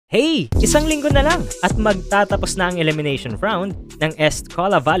Hey! Isang linggo na lang at magtatapos na ang elimination round ng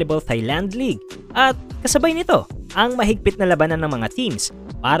Escola Volleyball Thailand League. At kasabay nito, ang mahigpit na labanan ng mga teams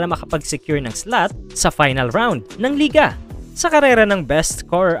para makapag-secure ng slot sa final round ng liga. Sa karera ng Best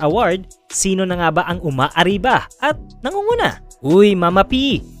Scorer Award, sino na nga ba ang umaariba at nangunguna? Uy, Mama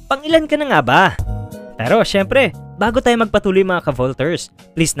P! Pang-ilan ka na nga ba? Pero syempre, bago tayo magpatuloy mga ka-Volters,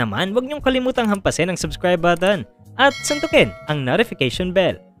 please naman huwag niyong kalimutang hampasin ang subscribe button at suntukin ang notification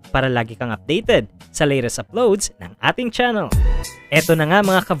bell para lagi kang updated sa latest uploads ng ating channel. Eto na nga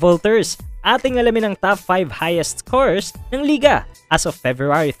mga ka-Volters, ating alamin ang top 5 highest scorers ng liga as of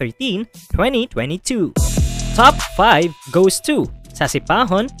February 13, 2022. Top 5 goes to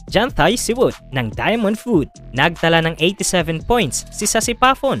Sasipahon Janthai Siwot ng Diamond Food. Nagtala ng 87 points si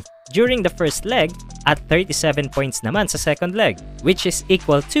Sasipahon during the first leg at 37 points naman sa second leg, which is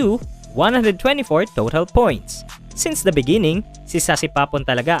equal to 124 total points. Since the beginning, si Sasipahon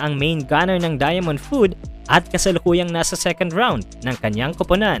talaga ang main gunner ng Diamond Food at kasalukuyang nasa second round ng kanyang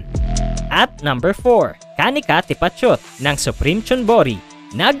koponan. At number 4, Kanika Tipachot ng Supreme Chonburi.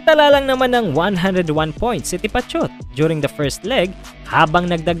 Nagtala lang naman ng 101 points si Tipachot during the first leg habang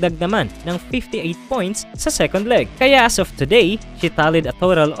nagdagdag naman ng 58 points sa second leg. Kaya as of today, she tallied a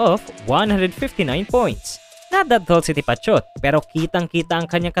total of 159 points. Not that tall si Tipachot pero kitang-kita ang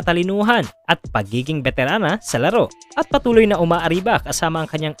kanyang katalinuhan at pagiging veterana sa laro at patuloy na umaariba kasama ang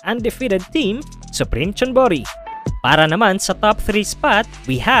kanyang undefeated team, Supreme Chonburi. Para naman sa top 3 spot,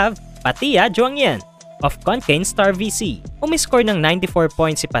 we have Patia Juangyan of Concane Star VC. Umiscore ng 94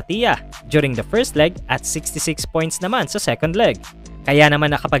 points si Patia during the first leg at 66 points naman sa second leg. Kaya naman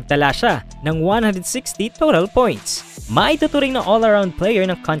nakapagtala siya ng 160 total points. Maituturing na all-around player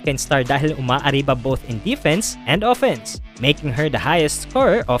ng Concane Star dahil umaariba both in defense and offense, making her the highest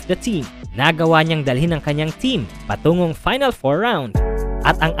scorer of the team. Nagawa niyang dalhin ang kanyang team patungong Final 4 round.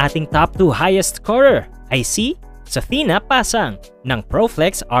 At ang ating top 2 highest scorer ay si Sothina Pasang ng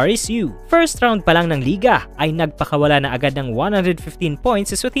Proflex RSU. First round pa lang ng liga ay nagpakawala na agad ng 115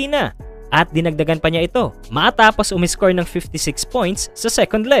 points si Sothina at dinagdagan pa niya ito matapos umiscore ng 56 points sa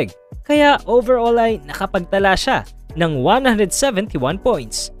second leg. Kaya overall ay nakapagtala siya ng 171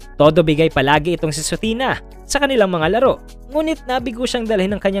 points. Todo bigay palagi itong si Sothina sa kanilang mga laro. Ngunit nabigo siyang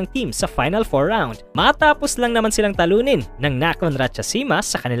dalhin ng kanyang team sa Final 4 round matapos lang naman silang talunin ng Nakhon Ratchasima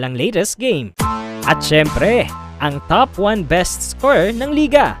sa kanilang latest game. At syempre, ang top 1 best scorer ng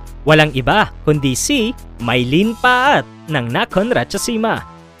liga. Walang iba kundi si Mylene Paat ng Nakhon Ratchasima.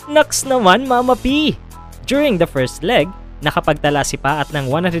 Naks naman Mama P! During the first leg, nakapagtala si Paat ng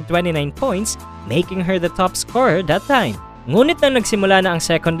 129 points, making her the top scorer that time. Ngunit nang nagsimula na ang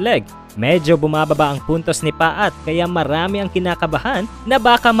second leg, medyo bumababa ang puntos ni Paat kaya marami ang kinakabahan na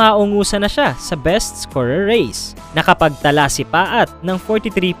baka maungusan na siya sa best scorer race. Nakapagtala si Paat ng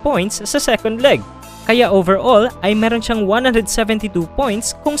 43 points sa second leg. Kaya overall ay meron siyang 172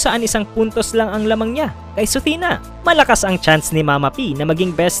 points kung saan isang puntos lang ang lamang niya kay Sothina. Malakas ang chance ni Mama P na maging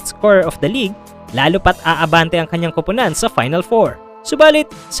best scorer of the league lalo pat aabante ang kanyang koponan sa Final 4. Subalit,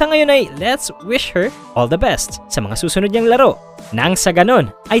 sa ngayon ay let's wish her all the best sa mga susunod niyang laro. Nang sa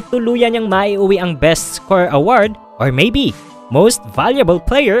ganon ay tuluyan niyang maiuwi ang Best Scorer Award or maybe Most Valuable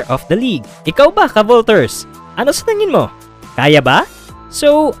Player of the League. Ikaw ba ka-Volters? Ano sa tingin mo? Kaya ba?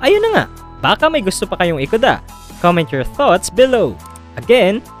 So, ayun na nga. Baka may gusto pa kayong ikuda. Comment your thoughts below.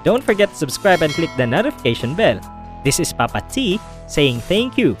 Again, don't forget to subscribe and click the notification bell. This is Papa T saying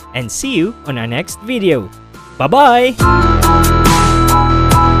thank you and see you on our next video. Bye-bye!